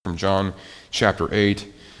from John chapter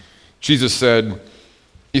 8. Jesus said,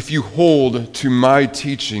 "If you hold to my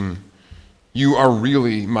teaching, you are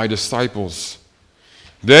really my disciples.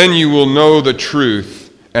 Then you will know the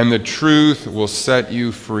truth, and the truth will set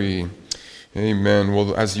you free." Amen.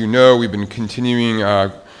 Well, as you know, we've been continuing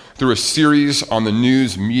through a series on the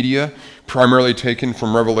news media, primarily taken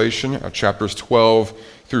from Revelation, chapters 12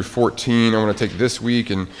 through 14. I want to take this week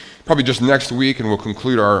and probably just next week, and we'll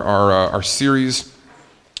conclude our series.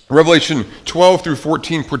 Revelation 12 through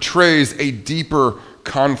 14 portrays a deeper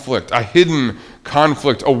conflict, a hidden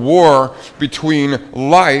conflict, a war between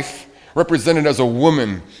life, represented as a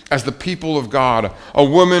woman, as the people of God, a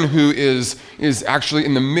woman who is actually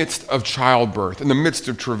in the midst of childbirth, in the midst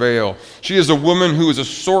of travail. She is a woman who is a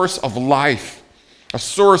source of life, a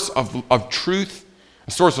source of truth,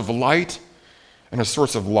 a source of light, and a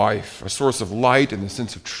source of life, a source of light in the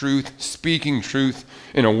sense of truth, speaking truth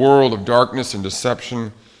in a world of darkness and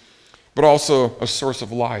deception, but also a source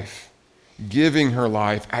of life, giving her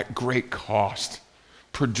life at great cost,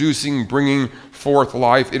 producing, bringing forth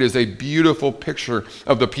life. It is a beautiful picture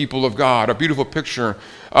of the people of God, a beautiful picture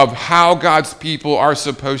of how God's people are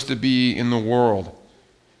supposed to be in the world.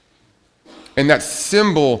 And that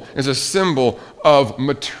symbol is a symbol of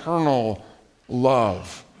maternal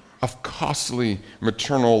love, of costly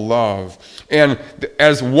maternal love. And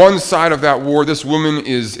as one side of that war, this woman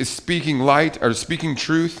is speaking light, or speaking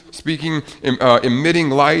truth, emitting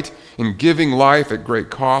light and giving life at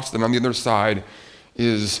great cost. And on the other side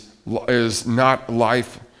is not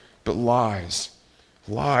life, but lies.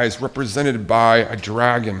 Lies represented by a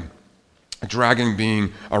dragon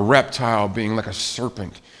being a reptile, being like a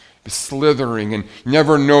serpent, slithering and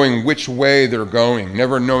never knowing which way they're going,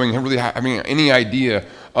 never knowing, really having any idea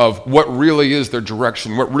of what really is their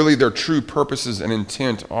direction, what really their true purposes and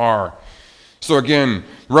intent are. So again,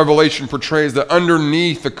 Revelation portrays that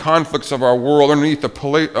underneath the conflicts of our world, underneath the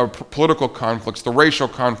political conflicts, the racial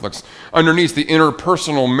conflicts, underneath the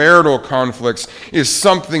interpersonal marital conflicts, is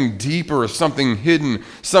something deeper, something hidden,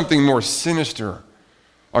 something more sinister.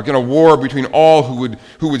 Like in a war between all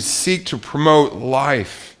who would seek to promote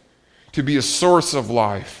life, to be a source of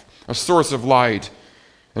life, a source of light,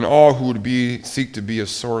 and all who would seek to be a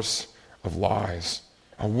source of lies.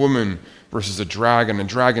 A woman versus a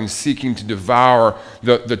dragon seeking to devour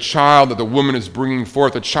the child that the woman is bringing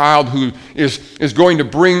forth, a child who is going to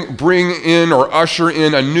bring in or usher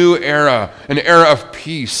in a new era, an era of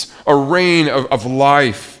peace, a reign of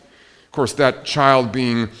life. Of course, that child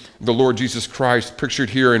being the Lord Jesus Christ,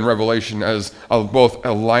 pictured here in Revelation as both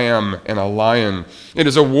a lamb and a lion. It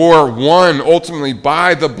is a war won ultimately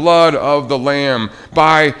by the blood of the Lamb.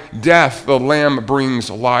 By death, the Lamb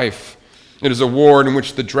brings life. It is a war in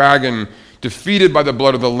which the dragon, defeated by the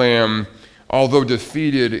blood of the Lamb, although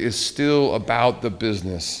defeated, is still about the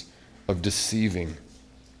business of deceiving.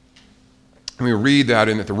 And we read that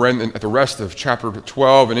at the rest of chapter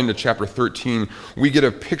 12 and into chapter 13, we get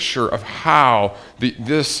a picture of how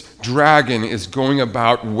this dragon is going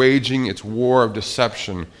about waging its war of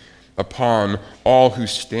deception upon all who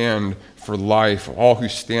stand for life, all who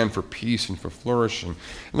stand for peace and for flourishing.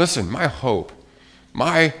 Listen, my hope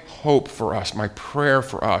for us, my prayer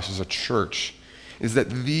for us as a church is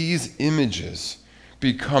that these images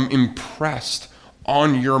become impressed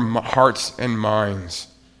on your hearts and minds.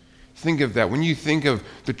 Think of that. When you think of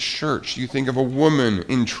the church, you think of a woman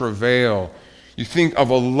in travail. You think of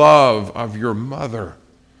a love of your mother,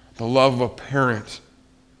 the love of a parent.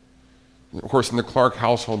 Of course, in the Clark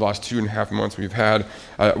household, the last 2.5 months, we've had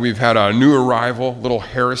a new arrival, little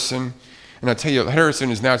Harrison. And I tell you, Harrison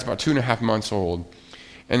is now about 2.5 months old.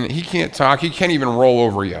 And he can't talk. He can't even roll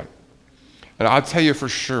over yet. And I'll tell you for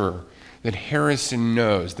sure that Harrison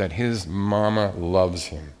knows that his mama loves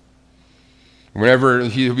him. Whenever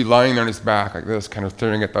he'll be lying there on his back like this, kind of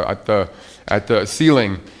staring at the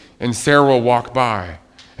ceiling, and Sarah will walk by,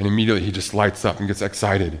 and immediately he just lights up and gets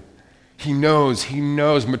excited. He knows.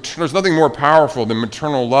 There's nothing more powerful than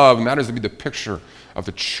maternal love, and that is to be the picture of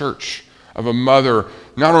the church, of a mother,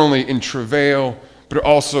 not only in travail, but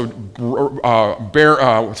also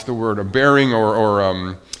bearing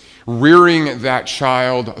or rearing that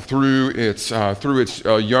child through its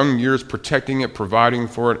young years, protecting it, providing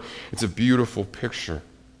for it. It's a beautiful picture.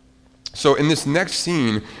 So in this next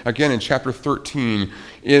scene, again in chapter 13,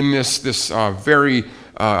 in this very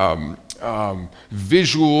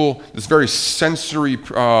visual, this very sensory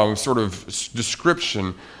sort of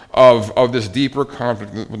description of this deeper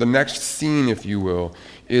conflict, the next scene, if you will,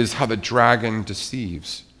 is how the dragon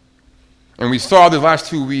deceives. And we saw the last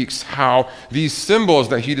 2 weeks how these symbols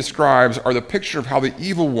that he describes are the picture of how the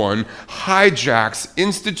evil one hijacks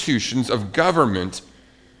institutions of government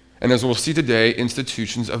and as we'll see today,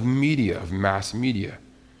 institutions of media, of mass media.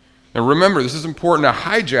 Now remember, this is important, a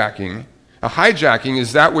hijacking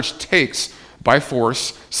is that which takes by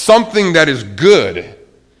force something that is good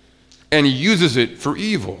and uses it for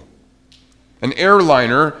evil. An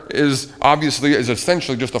airliner is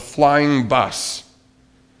essentially just a flying bus.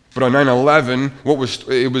 But on 9/11,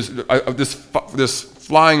 this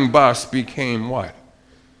flying bus became what?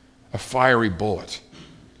 A fiery bullet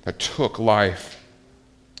that took life.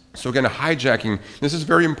 So again, a hijacking, this is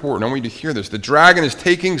very important. I want you to hear this. The dragon is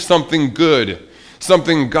taking something good,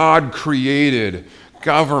 something God created,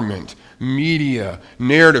 government, media,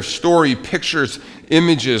 narrative, story, pictures,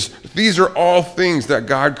 images. These are all things that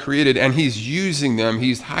God created, and he's using them,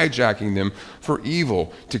 he's hijacking them for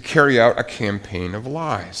evil to carry out a campaign of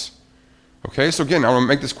lies. Okay, so again, I want to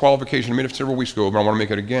make this qualification. I made it several weeks ago, but I want to make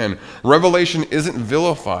it again. Revelation isn't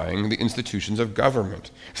vilifying the institutions of government.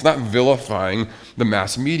 It's not vilifying the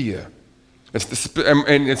mass media. It's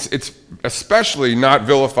especially not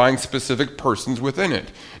vilifying specific persons within it.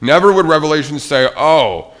 Never would Revelation say,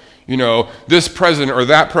 this president or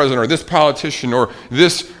this politician or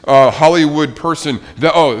this Hollywood person,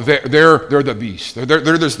 they're the beast. They're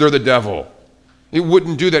the devil. It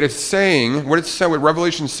wouldn't do that. It's saying, what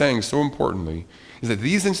Revelation is saying so importantly, is that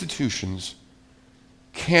these institutions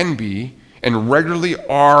can be and regularly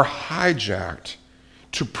are hijacked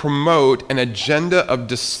to promote an agenda of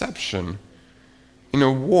deception in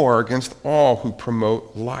a war against all who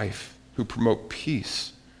promote life, who promote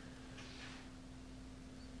peace.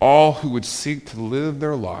 All who would seek to live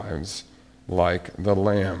their lives like the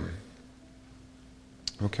Lamb.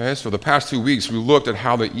 Okay, so the past 2 weeks we looked at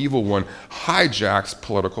how the evil one hijacks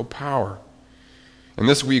political power. And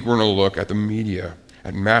this week we're going to look at the media,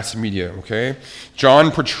 at mass media, okay?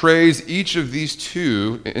 John portrays each of these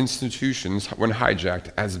two institutions, when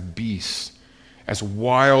hijacked, as beasts, as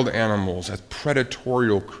wild animals, as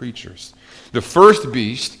predatory creatures. The first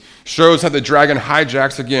beast shows how the dragon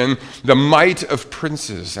hijacks, again, the might of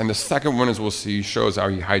princes. And the second one, as we'll see, shows how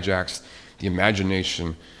he hijacks the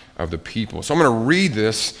imagination of the people. So I'm going to read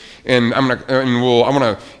this, and I want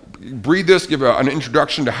to read this, give an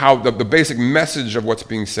introduction to how the basic message of what's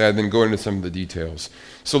being said, then go into some of the details.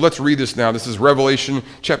 So let's read this now. This is Revelation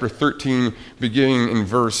chapter 13, beginning in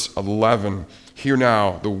verse 11. Hear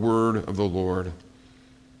now the word of the Lord.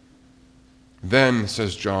 Then,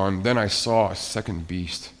 says John, then I saw a second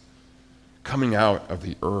beast coming out of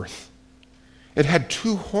the earth. It had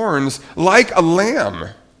 2 horns like a lamb,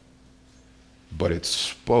 but it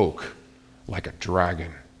spoke like a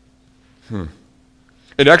dragon.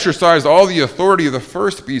 It exercised all the authority of the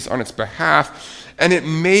first beast on its behalf, and it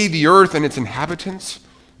made the earth and its inhabitants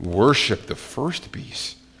worship the first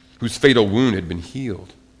beast, whose fatal wound had been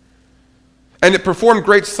healed. And it performed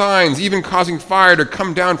great signs, even causing fire to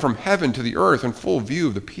come down from heaven to the earth in full view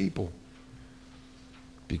of the people.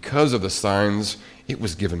 Because of the signs, it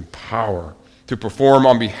was given power to perform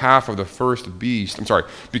on behalf of the first beast.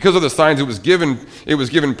 Because of the signs it was given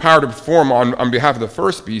power to perform on behalf of the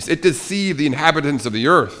first beast. It deceived the inhabitants of the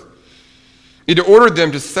earth. It ordered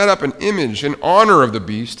them to set up an image in honor of the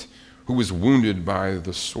beast who was wounded by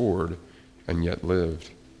the sword and yet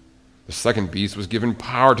lived. The second beast was given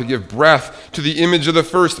power to give breath to the image of the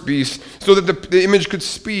first beast so that the image could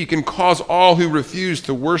speak and cause all who refused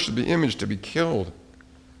to worship the image to be killed.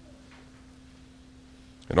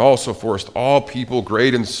 It also forced all people,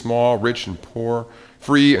 great and small, rich and poor,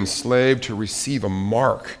 free and slave, to receive a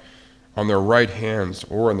mark on their right hands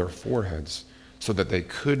or on their foreheads, so that they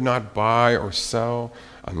could not buy or sell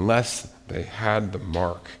unless they had the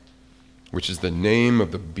mark, which is the name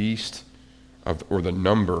of the beast or the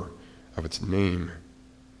number of its name.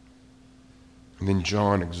 And then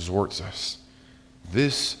John exhorts us.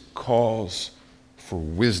 This calls for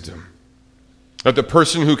wisdom. Let the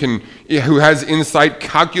person who has insight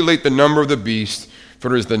calculate the number of the beast,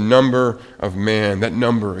 for it is the number of man. That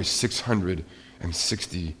number is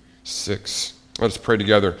 666. Let us pray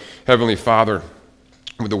together. Heavenly Father,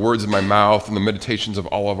 with the words of my mouth and the meditations of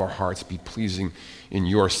all of our hearts be pleasing in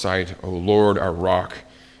your sight, O Lord, our rock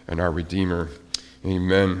and our Redeemer.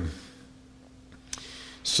 Amen.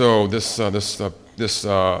 So this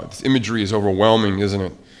imagery is overwhelming, isn't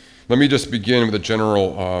it? Let me just begin with a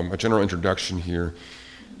general introduction here.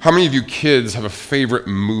 How many of you kids have a favorite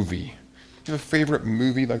movie? Do you have a favorite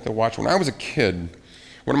movie you like to watch? When I was a kid,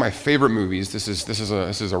 one of my favorite movies. This is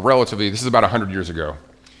about 100 years ago,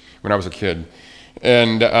 when I was a kid,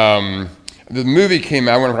 and the movie came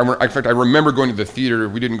out. In fact, I remember going to the theater.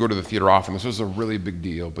 We didn't go to the theater often. This was a really big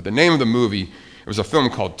deal. But the name of the movie, it was a film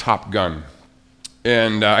called Top Gun,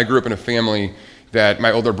 and I grew up in a family that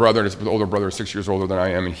my older brother is 6 years older than I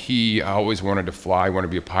am, and he always wanted to fly, wanted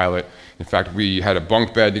to be a pilot. In fact, we had a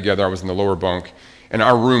bunk bed together. I was in the lower bunk, and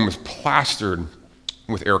our room was plastered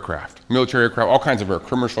with aircraft, military aircraft, all kinds of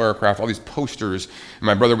commercial aircraft, all these posters. And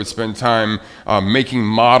my brother would spend time making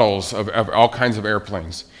models of all kinds of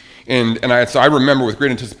airplanes. So I remember with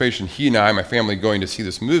great anticipation, he and I, my family, going to see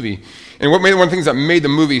this movie. And one of the things that made the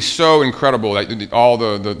movie so incredible, that all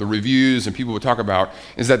the reviews and people would talk about,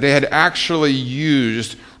 is that they had actually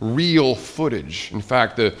used real footage. In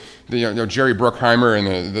fact, Jerry Bruckheimer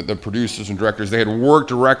and the producers and directors, they had worked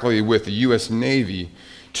directly with the U.S. Navy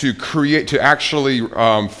to actually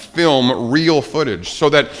film real footage, so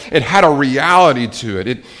that it had a reality to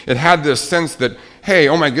it. It had this sense that, hey,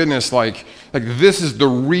 oh my goodness, like this is the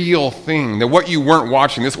real thing, that what you weren't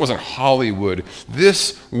watching, this wasn't Hollywood,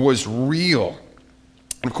 this was real.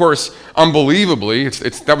 And of course, unbelievably,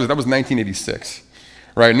 that was 1986.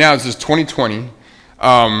 Right now, this is 2020,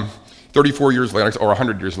 34 years later, or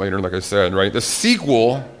 100 years later, like I said, right? The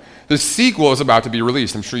sequel is about to be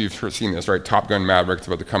released. I'm sure you've seen this, right? Top Gun Maverick is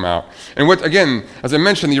about to come out. And again, as I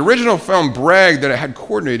mentioned, the original film bragged that it had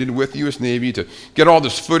coordinated with the U.S. Navy to get all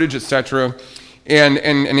this footage, etc.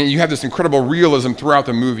 And you have this incredible realism throughout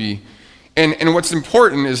the movie. And what's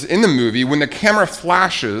important is in the movie, when the camera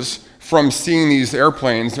flashes from seeing these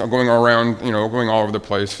airplanes going around, going all over the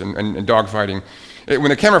place and dogfighting, when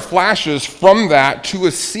the camera flashes from that to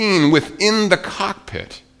a scene within the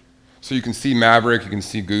cockpit, so you can see Maverick, you can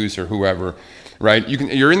see Goose or whoever, right?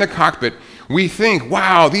 You're in the cockpit. We think,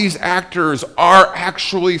 wow, these actors are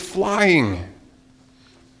actually flying.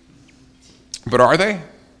 But are they?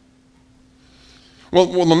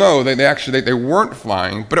 Well, no, they weren't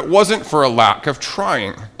flying, but it wasn't for a lack of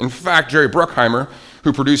trying. In fact, Jerry Bruckheimer,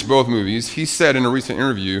 who produced both movies, he said in a recent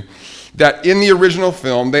interview that in the original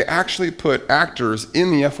film, they actually put actors in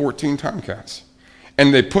the F-14 Tomcats.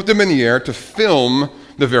 And they put them in the air to film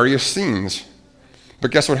the various scenes.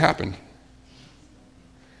 But guess what happened?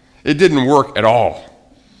 It didn't work at all.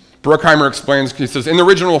 Bruckheimer explains, he says, in the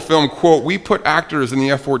original film, quote, we put actors in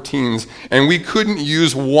the F-14s and we couldn't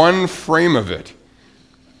use one frame of it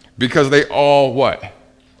because they all what?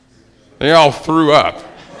 They all threw up.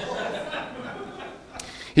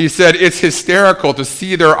 He said, it's hysterical to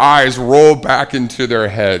see their eyes roll back into their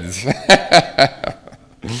heads.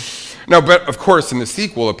 No, but of course, in the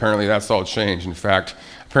sequel, apparently that's all changed. In fact,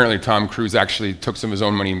 apparently Tom Cruise actually took some of his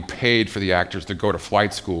own money and paid for the actors to go to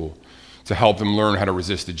flight school to help them learn how to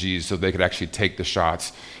resist the G's so they could actually take the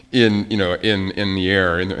shots in the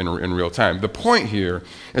air in real time. The point here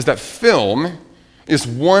is that film is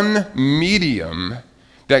one medium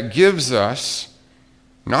that gives us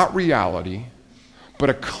not reality, but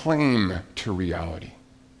a claim to reality.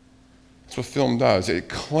 That's what film does. It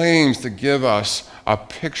claims to give us a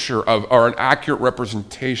picture of, or an accurate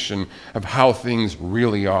representation of how things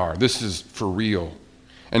really are. This is for real.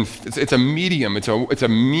 And it's a medium, it's a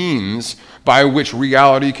means by which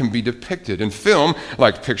reality can be depicted. And film,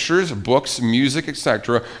 like pictures, books, music,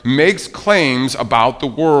 etc., makes claims about the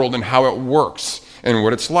world and how it works and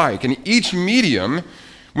what it's like. And each medium,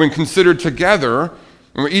 when considered together,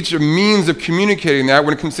 each means of communicating that,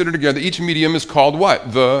 when considered together, each medium is called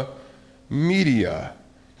what? The media,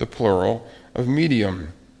 the plural of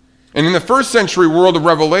medium. And in the first century world of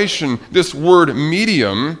Revelation, this word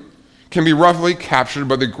medium can be roughly captured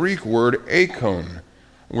by the Greek word eikon,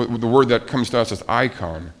 the word that comes to us as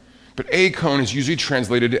icon. But eikon is usually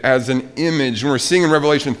translated as an image. And we're seeing in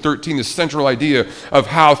Revelation 13 the central idea of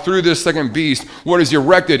how through this second beast, what is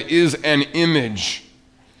erected is an image.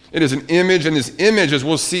 It is an image, and this image, as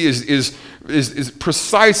we'll see, is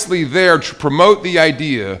precisely there to promote the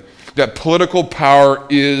idea that political power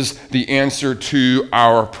is the answer to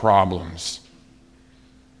our problems.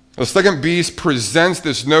 The second beast presents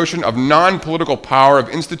this notion of non-political power of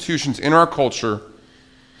institutions in our culture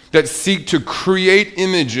that seek to create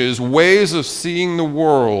images, ways of seeing the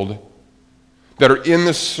world that are in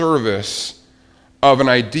the service of an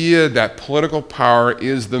idea that political power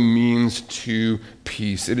is the means to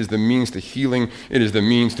peace. It is the means to healing. It is the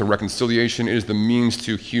means to reconciliation. It is the means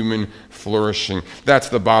to human flourishing. That's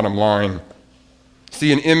the bottom line.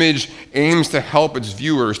 See, an image aims to help its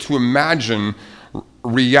viewers to imagine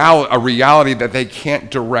a reality that they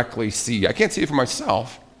can't directly see. I can't see it for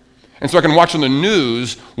myself. And so I can watch on the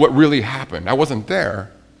news what really happened. I wasn't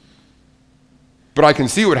there. But I can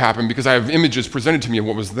see what happened because I have images presented to me of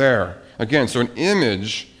what was there. Again, so an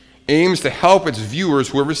image aims to help its viewers,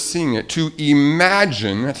 whoever's seeing it, to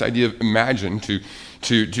imagine, that's the idea of imagine,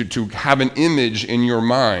 to have an image in your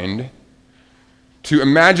mind, to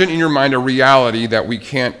imagine in your mind a reality that we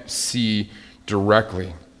can't see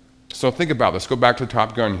directly. So think about this. Go back to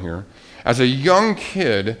Top Gun here. As a young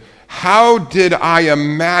kid, how did I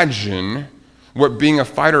imagine what being a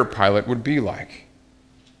fighter pilot would be like?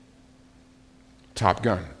 Top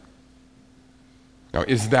Gun. Now,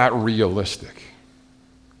 is that realistic?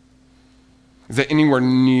 Is that anywhere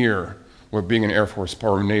near what being an Air Force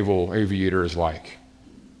or naval aviator is like?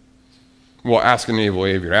 Well, ask a naval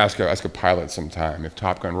aviator, ask a pilot sometime if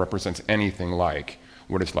Top Gun represents anything like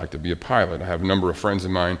what it's like to be a pilot. I have a number of friends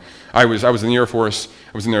of mine. I was in the Air Force.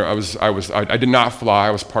 I did not fly.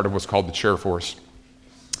 I was part of what's called the Chair Force,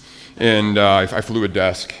 and I flew a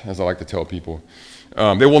desk, as I like to tell people.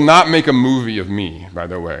 They will not make a movie of me, by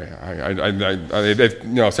the way.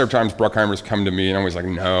 Several times Bruckheimer's come to me, and I'm always like,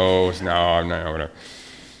 no.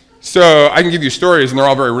 So I can give you stories, and they're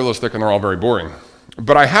all very realistic, and they're all very boring.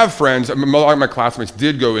 But I have friends. A lot of my classmates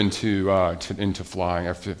did go into flying,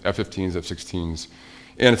 F-15s, F-16s,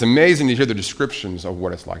 and it's amazing to hear the descriptions of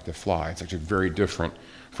what it's like to fly. It's actually very different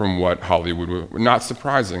from what Hollywood would, not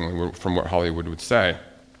surprisingly, from what Hollywood would say.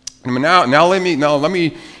 Now let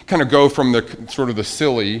me kind of go from the sort of the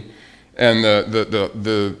silly and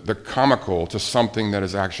the comical to something that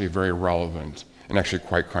is actually very relevant and actually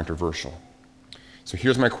quite controversial. So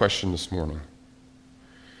here's my question this morning.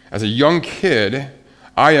 As a young kid,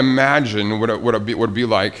 I imagine what it would be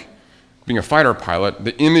like being a fighter pilot.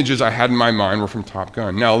 The images I had in my mind were from Top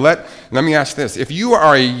Gun. Now let me ask this. If you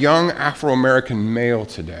are a young Afro-American male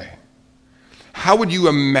today, how would you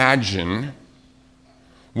imagine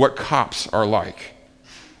what cops are like,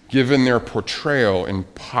 given their portrayal in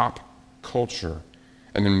pop culture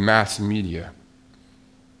and in mass media,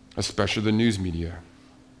 especially the news media?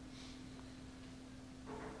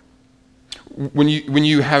 When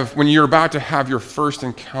you're about to have your first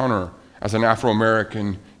encounter as a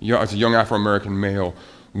young Afro-American male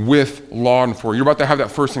with law enforcement, you're about to have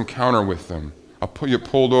that first encounter with them. You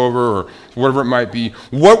pulled over or whatever it might be.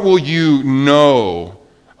 What will you know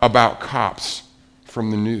about cops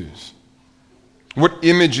from the news? What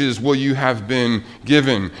images will you have been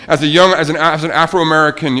given? As an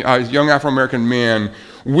Afro-American, young Afro-American man,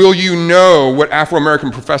 will you know what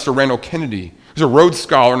Afro-American Professor Randall Kennedy, who's a Rhodes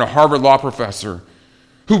Scholar and a Harvard Law professor,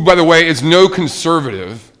 who, by the way, is no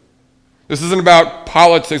conservative. This isn't about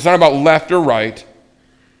politics. It's not about left or right.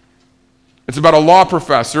 It's about a law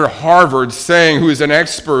professor at Harvard who is an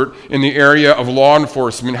expert in the area of law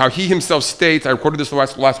enforcement, how he himself states, I quoted this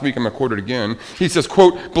last week, I'm going to quote it again. He says,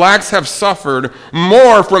 quote, "Blacks have suffered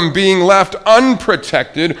more from being left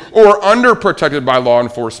unprotected or underprotected by law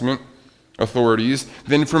enforcement authorities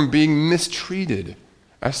than from being mistreated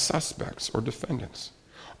as suspects or defendants.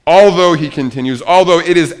 Although," he continues, "although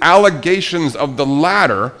it is allegations of the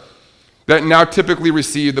latter that now typically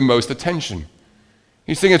receive the most attention."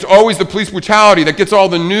 He's saying it's always the police brutality that gets all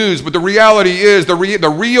the news, but the reality is the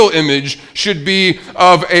real image should be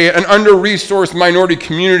of an under-resourced minority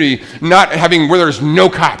community where there's no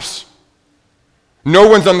cops. No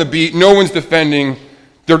one's on the beat, no one's defending.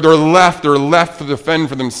 They're left to defend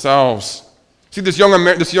for themselves. See, this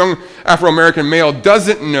young Afro-American male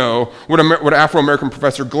doesn't know what Afro-American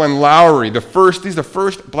Professor Glenn Loury, he's the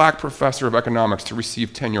first black professor of economics to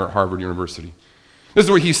receive tenure at Harvard University. This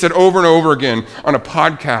is what he said over and over again on a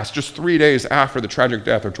podcast just 3 days after the tragic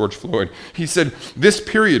death of George Floyd. He said, this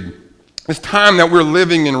time that we're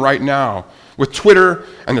living in right now, with Twitter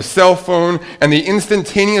and the cell phone and the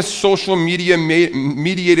instantaneous social media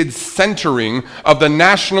mediated centering of the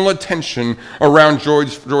national attention around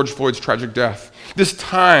George Floyd's tragic death. This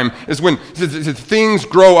time is when things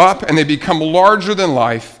grow up and they become larger than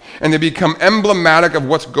life, and they become emblematic of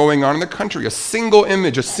what's going on in the country. A single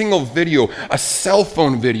image, a single video, a cell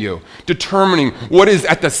phone video, determining what is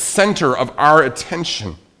at the center of our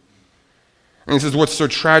attention. And he says what's so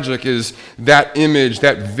tragic is that image,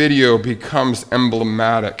 that video becomes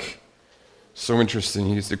emblematic. So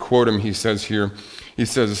interesting. To quote him, he says,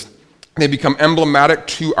 they become emblematic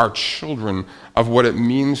to our children of what it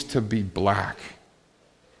means to be black.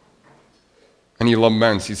 And he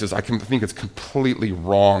laments, he says, I think it's completely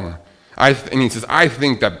wrong. And he says, I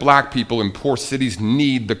think that black people in poor cities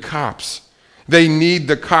need the cops. They need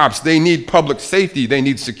the cops. They need public safety. They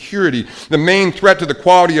need security. The main threat to the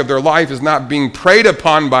quality of their life is not being preyed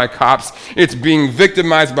upon by cops. It's being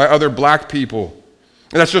victimized by other black people.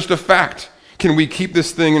 And that's just a fact. Can we keep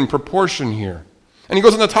this thing in proportion here? And he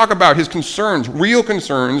goes on to talk about his concerns, real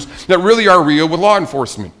concerns that really are real with law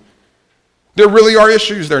enforcement. There really are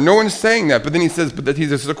issues there. No one's saying that. But then he says, this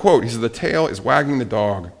is a quote. He says, the tail is wagging the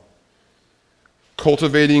dog.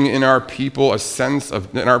 cultivating in our people a sense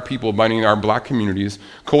of, in our people, meaning in our black communities,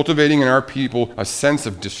 cultivating in our people a sense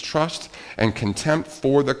of distrust and contempt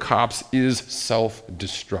for the cops is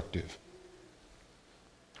self-destructive.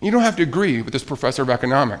 You don't have to agree with this professor of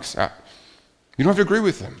economics. You don't have to agree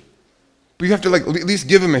with him. But you have to at least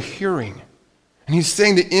give him a hearing. And he's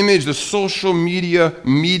saying the image, the social media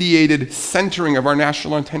mediated centering of our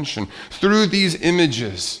national attention through these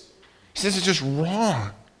images. He says it's just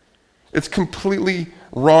wrong. It's completely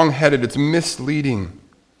wrong-headed. It's misleading.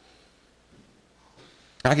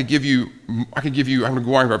 I could give you, I'm going to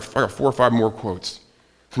go on about 4 or 5 more quotes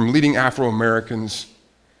from leading Afro-Americans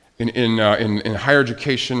in higher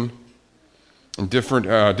education, in different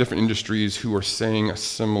industries who are saying a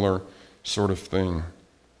similar sort of thing.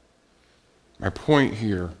 My point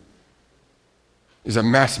here is that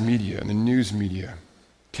mass media and the news media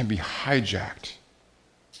can be hijacked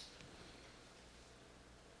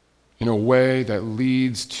in a way that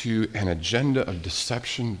leads to an agenda of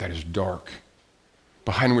deception that is dark,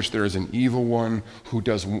 behind which there is an evil one who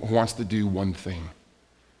wants to do one thing: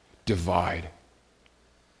 divide,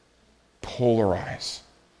 polarize.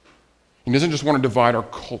 He doesn't just want to divide our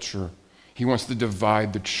culture, he wants to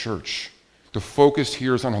divide the church. The focus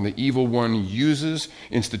here is on how the evil one uses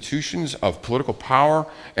institutions of political power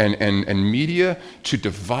and media to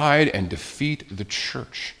divide and defeat the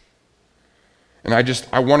church. And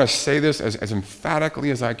I want to say this as emphatically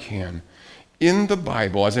as I can. In the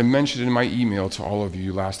Bible, as I mentioned in my email to all of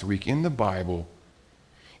you last week, in the Bible,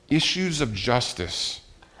 issues of justice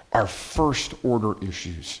are first-order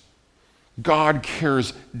issues. God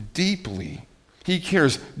cares deeply. He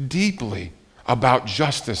cares deeply about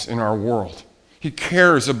justice in our world. He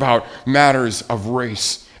cares about matters of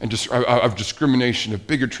race and of discrimination, of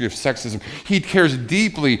bigotry, of sexism. He cares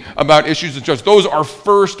deeply about issues of justice. Those are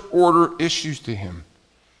first-order issues to him.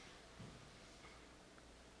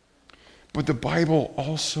 But the Bible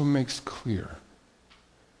also makes clear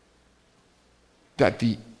that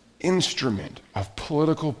the instrument of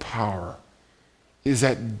political power is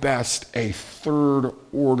at best a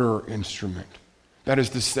third-order instrument. That is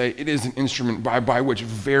to say, it is an instrument by which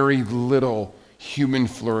very little human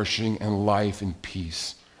flourishing and life and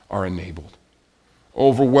peace are enabled.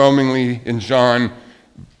 Overwhelmingly in John,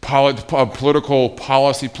 political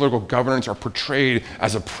policy, political governance are portrayed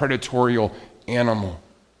as a predatory animal.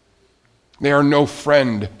 They are no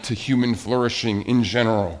friend to human flourishing in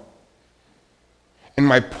general. And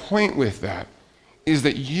my point with that is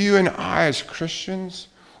that you and I as Christians,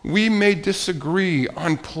 we may disagree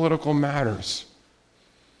on political matters.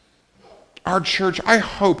 Our church, I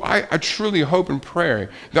truly hope and pray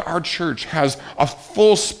that our church has a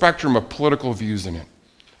full spectrum of political views in it.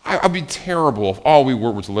 I'd be terrible if all we were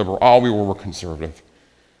was liberal, all we were conservative.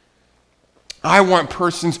 I want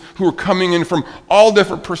persons who are coming in from all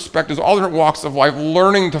different perspectives, all different walks of life,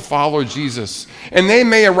 learning to follow Jesus. And they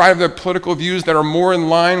may arrive at political views that are more in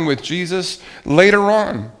line with Jesus later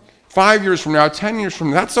on, 5 years from now, 10 years from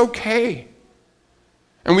now. That's okay.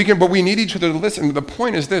 But we need each other to listen. The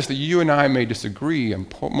point is this, that you and I may disagree on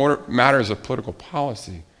matters of political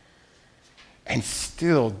policy and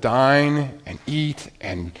still dine and eat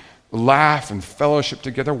and laugh and fellowship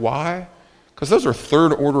together. Why? Because those are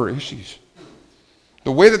third-order issues.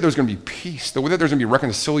 The way that there's going to be peace, the way that there's going to be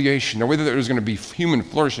reconciliation, the way that there's going to be human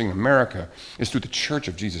flourishing in America is through the church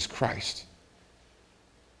of Jesus Christ.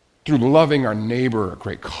 Through loving our neighbor at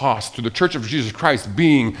great cost, through the church of Jesus Christ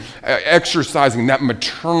exercising that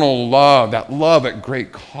maternal love, that love at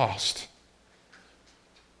great cost.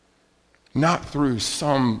 Not through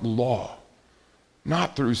some law,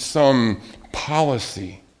 not through some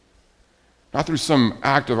policy, not through some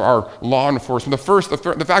act of our law enforcement.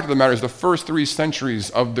 The fact of the matter is the first 3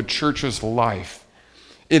 centuries of the church's life,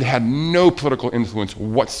 it had no political influence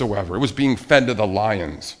whatsoever. It was being fed to the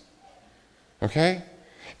lions. Okay?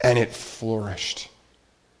 And it flourished.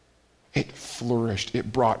 It flourished.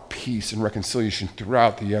 It brought peace and reconciliation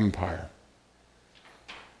throughout the empire.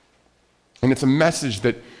 And it's a message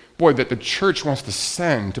that the church wants to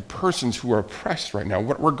send to persons who are oppressed right now,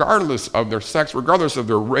 regardless of their sex, regardless of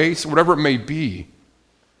their race, whatever it may be.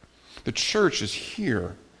 The church is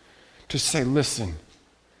here to say, listen,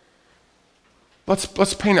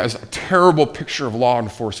 let's paint as a terrible picture of law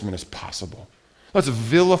enforcement as possible. Let's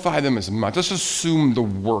vilify them as much. Let's assume the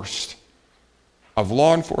worst of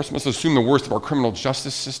law enforcement. Let's assume the worst of our criminal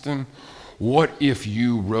justice system. What if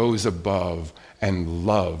you rose above and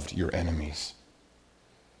loved your enemies?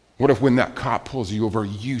 What if when that cop pulls you over,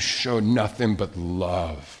 you showed nothing but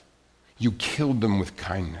love? You killed them with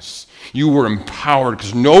kindness. You were empowered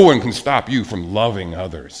because no one can stop you from loving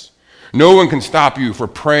others. No one can stop you from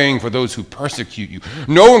praying for those who persecute you.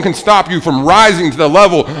 No one can stop you from rising to the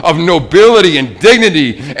level of nobility and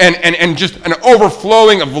dignity and just an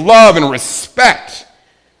overflowing of love and respect.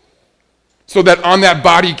 So that on that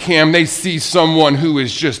body cam, they see someone who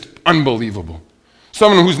is just unbelievable.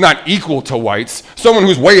 Someone who's not equal to whites. Someone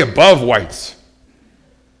who's way above whites.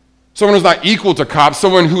 Someone who's not equal to cops.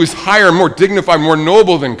 Someone who is higher, more dignified, more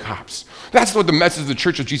noble than cops. That's what the message of the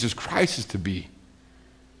Church of Jesus Christ is to be.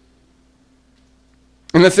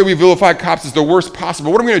 And let's say we vilify cops as the worst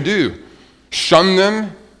possible. What are we going to do? Shun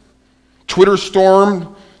them? Twitter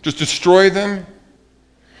storm? Just destroy them?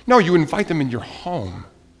 No, you invite them in your home.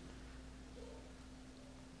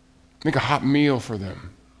 Make a hot meal for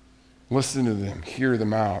them. Listen to them. Hear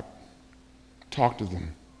them out. Talk to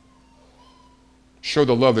them. Show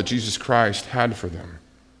the love that Jesus Christ had for them.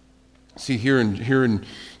 See, here in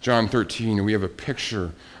John 13, we have a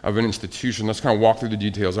picture of an institution. Let's kind of walk through the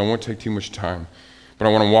details. I won't take too much time, but I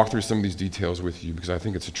want to walk through some of these details with you because I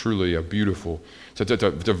think it's truly a beautiful, it's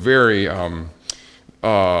a very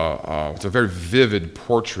vivid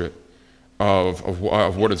portrait of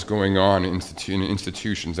what is going on in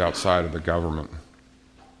institutions outside of the government.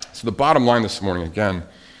 So the bottom line this morning, again,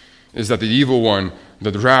 is that the evil one,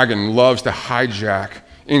 the dragon, loves to hijack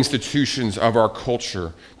institutions of our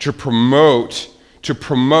culture to promote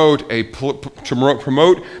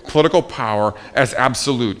political power as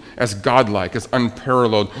absolute, as godlike, as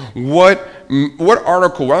unparalleled. What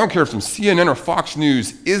article, I don't care if it's from CNN or Fox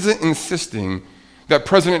News, isn't insisting that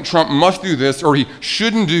President Trump must do this or he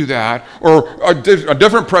shouldn't do that, or a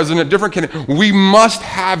different president, different candidate. We must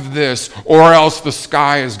have this or else the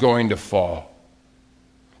sky is going to fall.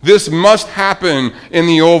 This must happen in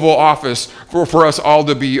the Oval Office for us all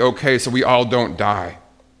to be okay so we all don't die.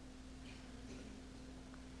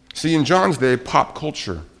 See, in John's day, pop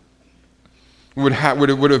culture would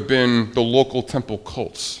have been the local temple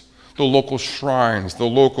cults, the local shrines, the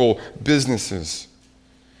local businesses.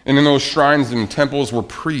 And in those shrines and temples were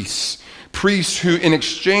priests who, in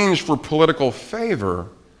exchange for political favor,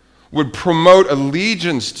 would promote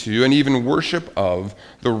allegiance to and even worship of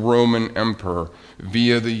the Roman emperor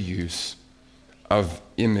via the use of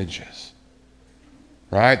images.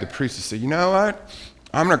 Right? The priests would say, you know what?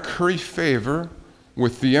 I'm going to curry favor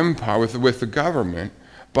with the empire, with the government,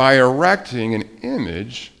 by erecting an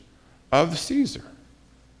image of Caesar.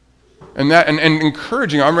 And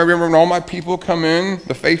encouraging. I remember when all my people come in,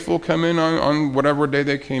 the faithful come in on whatever day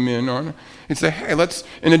they came in on, and say, hey, let's,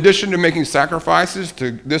 in addition to making sacrifices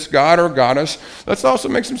to this god or goddess, let's also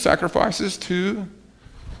make some sacrifices to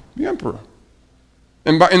the emperor.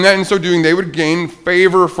 And in so doing, they would gain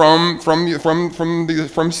favor from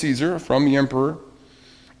Caesar, from the emperor.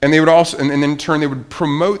 And they would also, and in turn, they would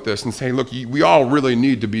promote this and say, look, we all really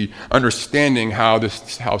need to be understanding how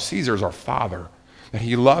Caesar is our father, that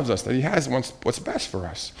he loves us, that he has what's best for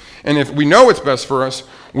us. And if we know what's best for us,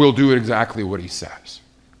 we'll do exactly what he says.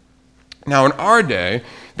 Now, in our day,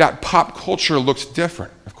 that pop culture looks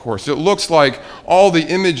different, of course. It looks like all the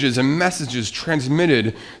images and messages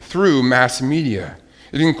transmitted through mass media.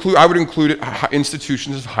 I would include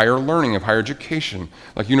institutions of higher learning, of higher education,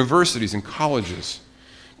 like universities and colleges.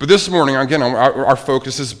 But this morning, again, our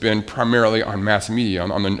focus has been primarily on mass media,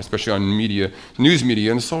 especially on media, news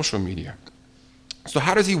media and social media. So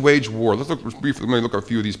how does he wage war? Let's look briefly. Let me look at a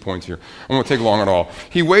few of these points here. I won't take long at all.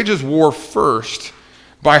 He wages war first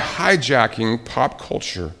by hijacking pop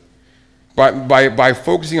culture, by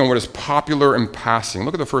focusing on what is popular and passing.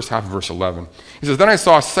 Look at the first half of verse 11. He says, then I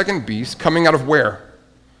saw a second beast coming out of where?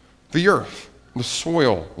 The earth. The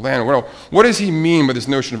soil, land. Well, what does he mean by this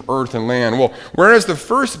notion of earth and land? Well, whereas the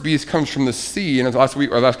first beast comes from the sea, and last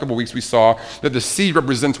couple of weeks we saw that the sea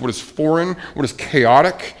represents what is foreign, what is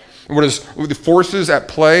chaotic, what is the forces at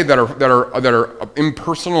play that are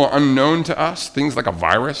impersonal, unknown to us. Things like a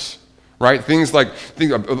virus, right? Things like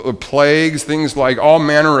plagues, things like all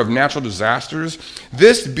manner of natural disasters.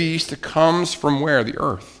 This beast comes from where? The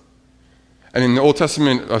earth. And in the Old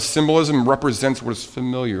Testament, symbolism represents what is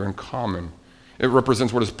familiar and common. It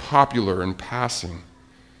represents what is popular and passing.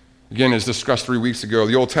 Again, as discussed 3 weeks ago, in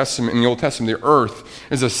the Old Testament, the earth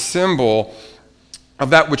is a symbol of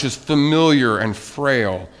that which is familiar and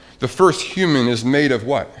frail. The first human is made of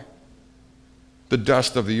what? The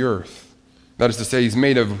dust of the earth. That is to say, he's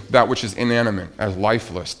made of that which is inanimate, as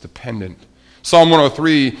lifeless, dependent. Psalm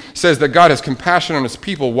 103 says that God has compassion on his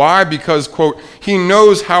people. Why? Because, quote, he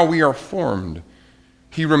knows how we are formed.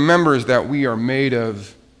 He remembers that we are made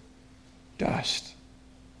of dust.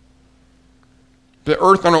 The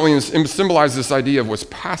earth not only symbolizes this idea of what's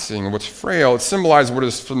passing, what's frail, it symbolizes what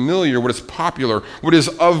is familiar, what is popular, what is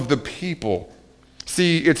of the people.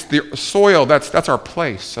 See, it's the soil, that's our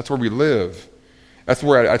place. That's where we live.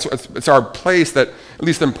 It's our place that, at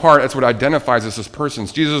least in part, that's what identifies us as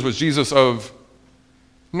persons. Jesus was Jesus of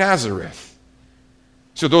Nazareth.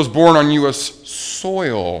 So those born on U.S.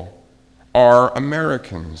 soil are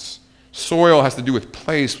Americans. Soil has to do with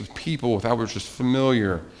place, with people, with that which is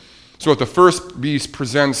familiar. So if the first beast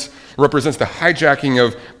represents the hijacking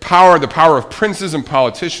of power, the power of princes and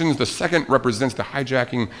politicians, the second represents the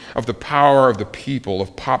hijacking of the power of the people,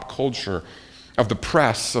 of pop culture, of the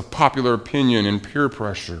press, of popular opinion and peer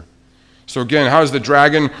pressure. So again, how does the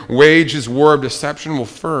dragon wage his war of deception? Well,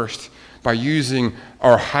 first, by using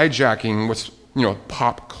or hijacking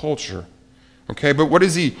pop culture. Okay, but what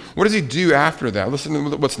does he do after that? Listen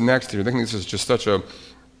to what's next here. I think this is just such a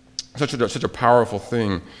powerful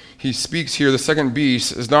thing. He speaks here. The second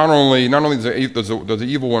beast is not only does the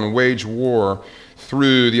evil one wage war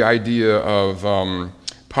through the idea of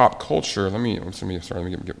pop culture. Let me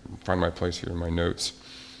find my place here in my notes.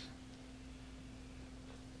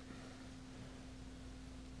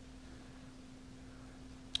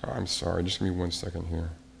 Oh, I'm sorry. Just give me 1 second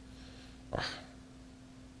here.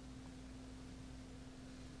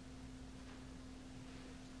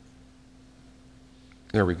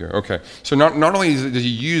 There we go. Okay. So not only does he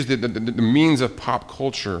use the means of pop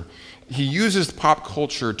culture, he uses pop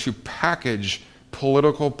culture to package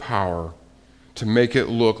political power to make it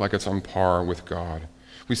look like it's on par with God.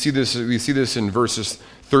 We see this in verses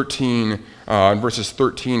 13,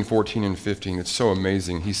 14, and 15. It's so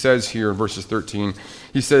amazing. He says here in verses 13,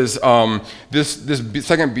 he says, this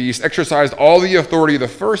second beast exercised all the authority of the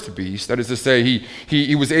first beast. That is to say,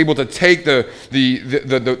 he was able to take the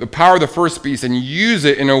power of the first beast and use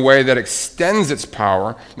it in a way that extends its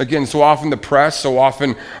power. Again, so often the press, so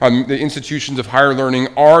often the institutions of higher learning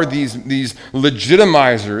are these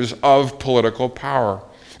legitimizers of political power.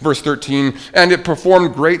 Verse 13, and it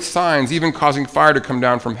performed great signs, even causing fire to come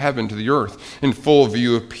down from heaven to the earth in full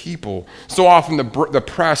view of people. So often the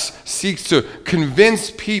press seeks to convince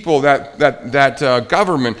people that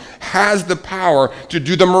government has the power to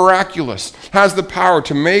do the miraculous, has the power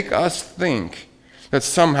to make us think that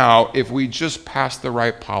somehow if we just pass the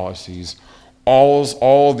right policies,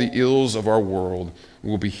 all the ills of our world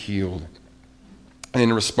will be healed. And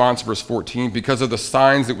in response, verse 14, because of the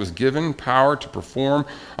signs it was given power to perform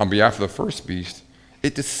on behalf of the first beast,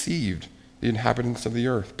 it deceived the inhabitants of the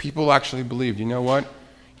earth. People actually believed, you know what?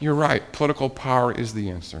 You're right. Political power is the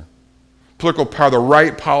answer. Political power, the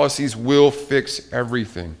right policies will fix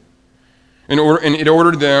everything. And it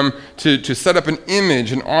ordered them to set up an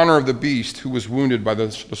image in honor of the beast who was wounded by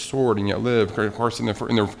the sword and yet lived. Of course, in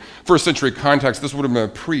the first century context, this would have been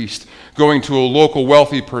a priest going to a local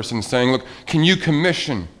wealthy person saying, look, can you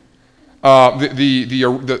commission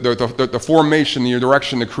the formation, the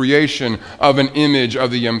erection, the creation of an image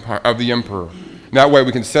of the emperor? That way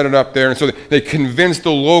we can set it up there. And so they convinced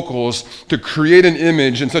the locals to create an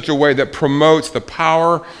image in such a way that promotes the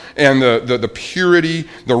power and the purity,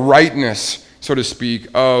 the rightness, so to speak,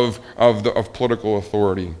 of political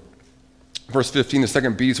authority. Verse 15, the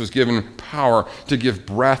second beast was given power to give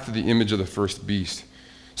breath to the image of the first beast,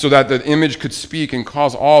 so that the image could speak and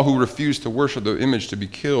cause all who refused to worship the image to be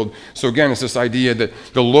killed. So again, it's this idea that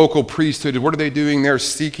the local priesthood, what are they doing? They're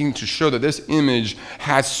seeking to show that this image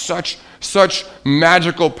has such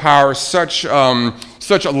magical power, such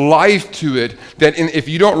life to it, that if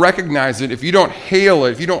you don't recognize it, if you don't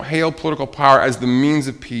hail political power as the means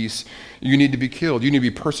of peace, you need to be killed. You need to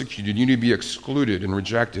be persecuted. You need to be excluded and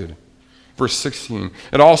rejected. Verse 16,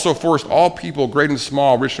 it also forced all people, great and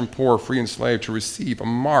small, rich and poor, free and slave, to receive a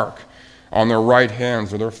mark on their right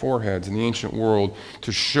hands or their foreheads in the ancient world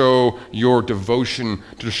to show your devotion,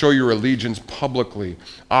 to show your allegiance publicly.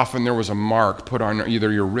 Often there was a mark put on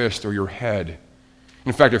either your wrist or your head.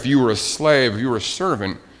 In fact, if you were a slave, if you were a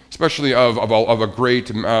servant, especially of a great,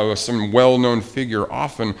 some well-known figure,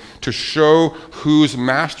 often to show whose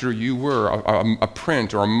master you were, a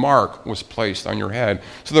print or a mark was placed on your head,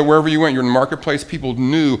 so that wherever you went, you're in the marketplace, people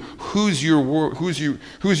knew whose you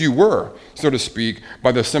were, so to speak,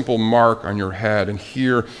 by the simple mark on your head. And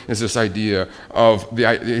here is this idea of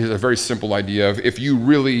a very simple idea of if you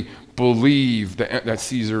really believe that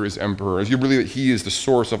Caesar is emperor, if you believe that he is the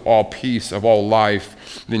source of all peace, of all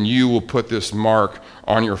life, then you will put this mark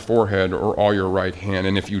on your forehead or on your right hand.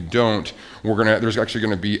 And if you don't, there's actually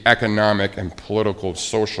going to be economic and political,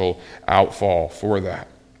 social outfall for that.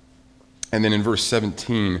 And then in verse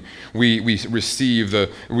 17, we receive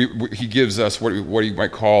he gives us what you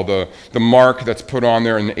might call the mark that's put on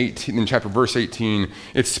there in verse 18.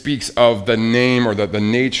 It speaks of the name or the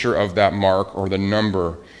nature of that mark or the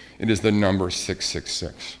number. It is the number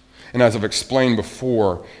 666. And as I've explained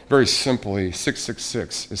before, very simply,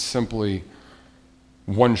 666 is simply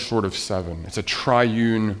one short of 7. It's a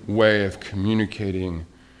triune way of communicating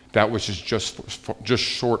that which is just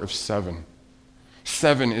short of 7.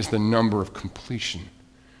 7 is the number of completion.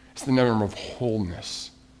 It's the number of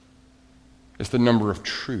wholeness. It's the number of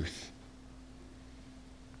truth.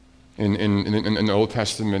 In the Old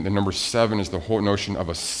Testament, the number 7 is the whole notion of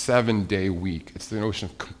a 7-day week. It's the notion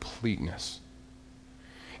of completeness.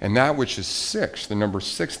 And that which is 6, the number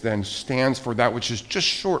 6 then stands for that which is just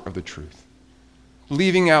short of the truth,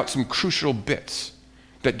 leaving out some crucial bits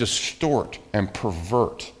that distort and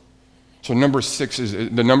pervert. So the number 6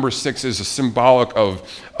 is a symbolic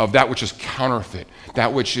of that which is counterfeit,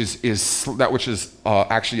 that which is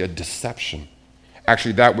actually a deception,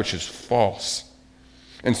 actually that which is false.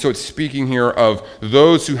 And so it's speaking here of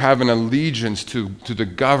those who have an allegiance to the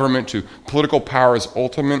government, to political power as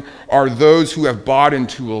ultimate, are those who have bought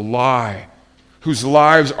into a lie, whose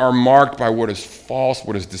lives are marked by what is false,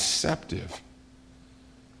 what is deceptive.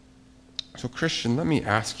 So Christian, let me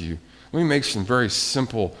ask you, let me make some very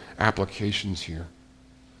simple applications here.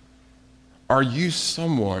 Are you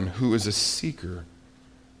someone who is a seeker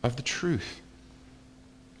of the truth?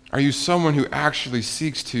 Are you someone who actually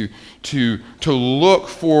seeks to look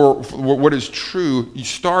for what is true,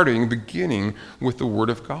 beginning with the Word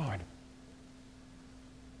of God?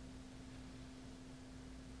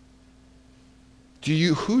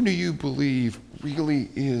 Who do you believe really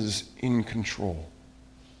is in control?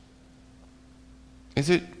 Is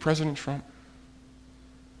it President Trump?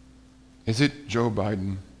 Is it Joe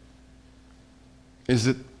Biden? Is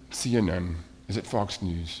it CNN? Is it Fox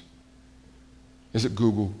News? Is it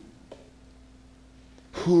Google?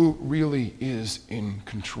 Who really is in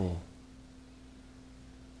control?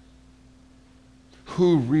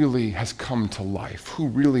 Who really has come to life? Who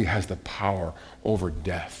really has the power over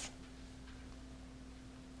death?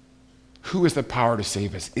 Who has the power to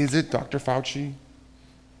save us? Is it Dr. Fauci?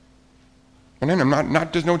 And then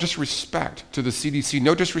there's no disrespect to the CDC,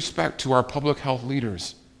 no disrespect to our public health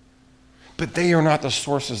leaders, but they are not the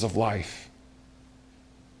sources of life.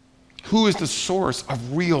 Who is the source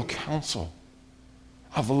of real counsel,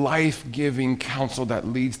 of life-giving counsel that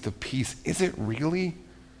leads to peace? Is it really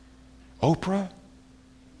Oprah?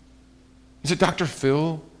 Is it Dr.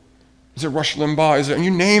 Phil? Is it Rush Limbaugh? Is it,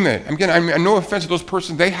 you name it. Again, no offense to those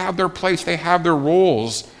persons. They have their place. They have their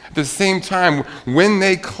roles. At the same time, when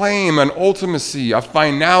they claim an ultimacy, a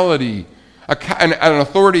finality, an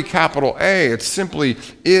authority, capital A, it simply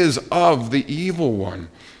is of the evil one.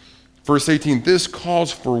 Verse 18, this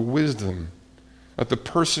calls for wisdom. Let the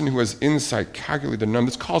person who has insight calculate the number.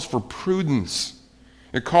 This calls for prudence.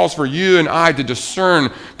 It calls for you and I to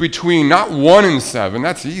discern between not 1 and 7,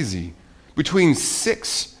 that's easy, between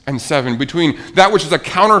 6 and 7, between that which is a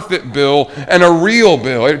counterfeit bill and a real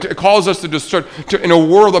bill. It calls us to discern, in a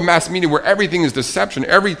world of mass media where everything is deception,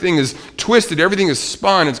 everything is twisted, everything is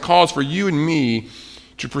spun. It calls for you and me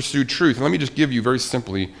to pursue truth. And let me just give you very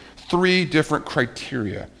simply 3 different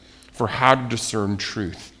criteria for how to discern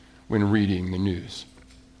truth when reading the news.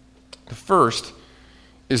 The first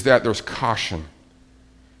is that there's caution.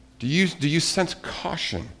 Do you sense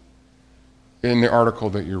caution in the article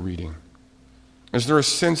that you're reading? Is there a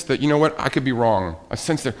sense that, you know what, I could be wrong? A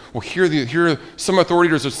sense that, well, here some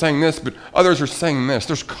authorities are saying this, but others are saying this.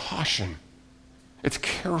 There's caution. It's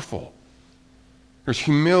careful. There's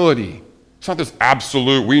humility. It's not this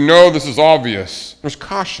absolute, we know this is obvious. There's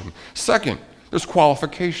caution. Second, there's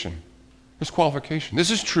qualification. There's qualification. This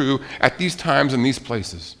is true at these times and these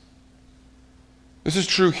places. This is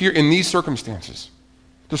true here in these circumstances.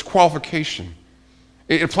 There's qualification.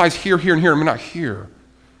 It applies here, and here, but not here.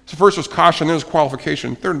 So first there's caution, then there's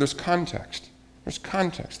qualification. Third, there's context. There's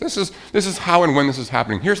context. This is how and when this is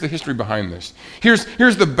happening. Here's the history behind this. Here's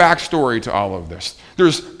the backstory to all of this.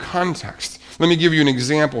 There's context. Let me give you an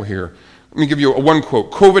example here. Let me give you one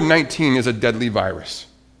quote. COVID-19 is a deadly virus.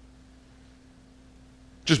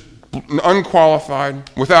 Just unqualified,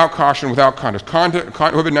 without caution, without context.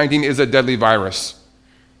 COVID-19 is a deadly virus.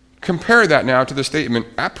 Compare that now to the statement,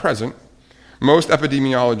 at present, most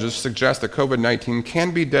epidemiologists suggest that COVID-19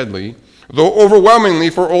 can be deadly, though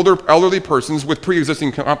overwhelmingly for older elderly persons with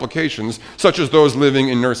pre-existing complications, such as those living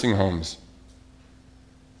in nursing homes.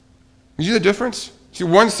 You see the difference? See,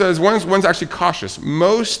 one's actually cautious.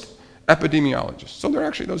 Most epidemiologists, so there are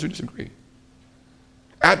actually those who disagree.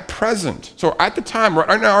 At present, so at the time,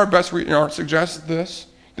 right now our best suggests this.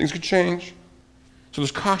 Things could change. So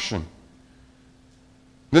there's caution.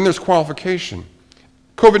 Then there's qualification.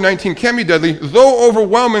 COVID-19 can be deadly, though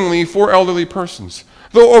overwhelmingly for elderly persons.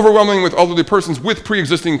 Though overwhelmingly with elderly persons with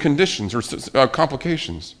pre-existing conditions or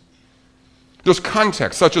complications. There's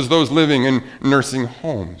context, such as those living in nursing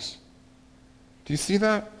homes. Do you see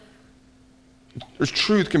that? There's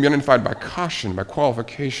truth can be identified by caution, by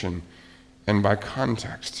qualification, and by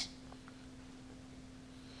context.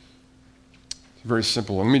 It's very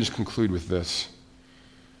simple. Let me just conclude with this.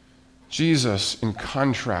 Jesus, in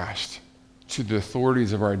contrast to the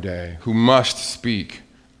authorities of our day, who must speak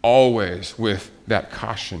always with that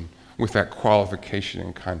caution, with that qualification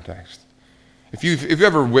and context. If you've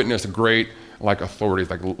ever witnessed great authorities,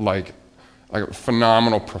 like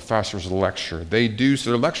phenomenal professors lecture, so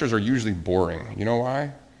their lectures are usually boring. You know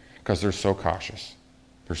why? Because they're so cautious.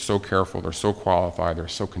 They're so careful. They're so qualified. They're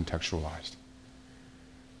so contextualized.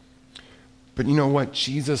 But you know what?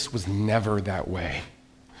 Jesus was never that way.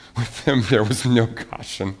 With him, there was no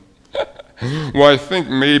caution. Well, I think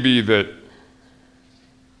maybe that,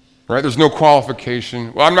 right? There's no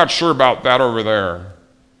qualification. Well, I'm not sure about that over there.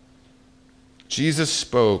 Jesus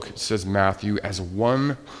spoke, says Matthew, as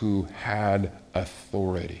one who had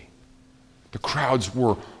authority. The crowds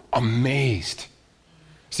were amazed.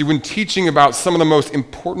 See, when teaching about some of the most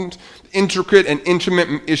important, intricate, and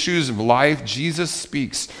intimate issues of life, Jesus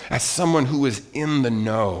speaks as someone who is in the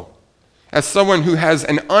know, as someone who has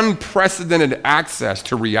an unprecedented access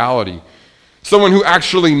to reality, someone who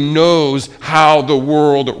actually knows how the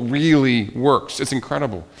world really works. It's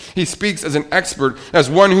incredible. He speaks as an expert, as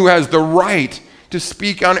one who has the right to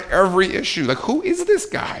speak on every issue. Who is this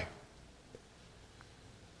guy?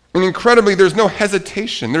 And incredibly, there's no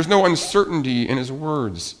hesitation. There's no uncertainty in his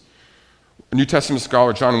words. New Testament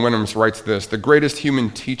scholar John Wenham writes this: the greatest human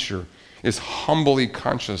teacher is humbly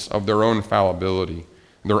conscious of their own fallibility,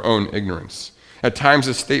 their own ignorance. At times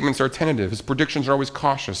his statements are tentative, his predictions are always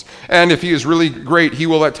cautious, and if he is really great, he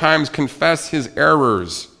will at times confess his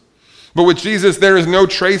errors. But with Jesus, there is no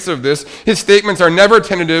trace of this. His statements are never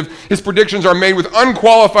tentative. His predictions are made with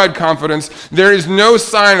unqualified confidence. There is no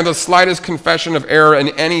sign of the slightest confession of error in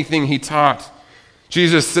anything he taught.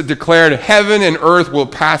 Jesus declared, "Heaven and earth will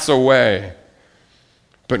pass away,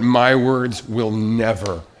 but my words will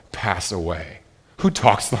never pass away." Who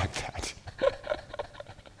talks like that?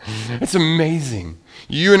 It's amazing.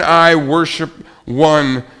 You and I worship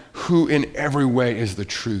one who in every way is the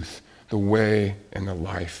truth, the way, and the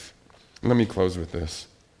life. Let me close with this.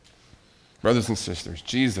 Brothers and sisters,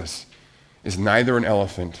 Jesus is neither an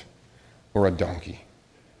elephant or a donkey.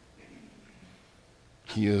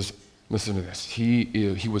 He is, listen to this,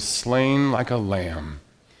 he was slain like a lamb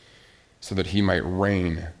so that he might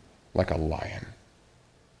reign like a lion.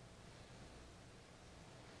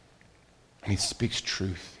 And he speaks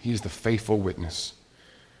truth. He is the faithful witness,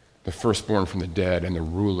 the firstborn from the dead and the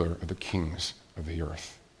ruler of the kings of the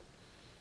earth.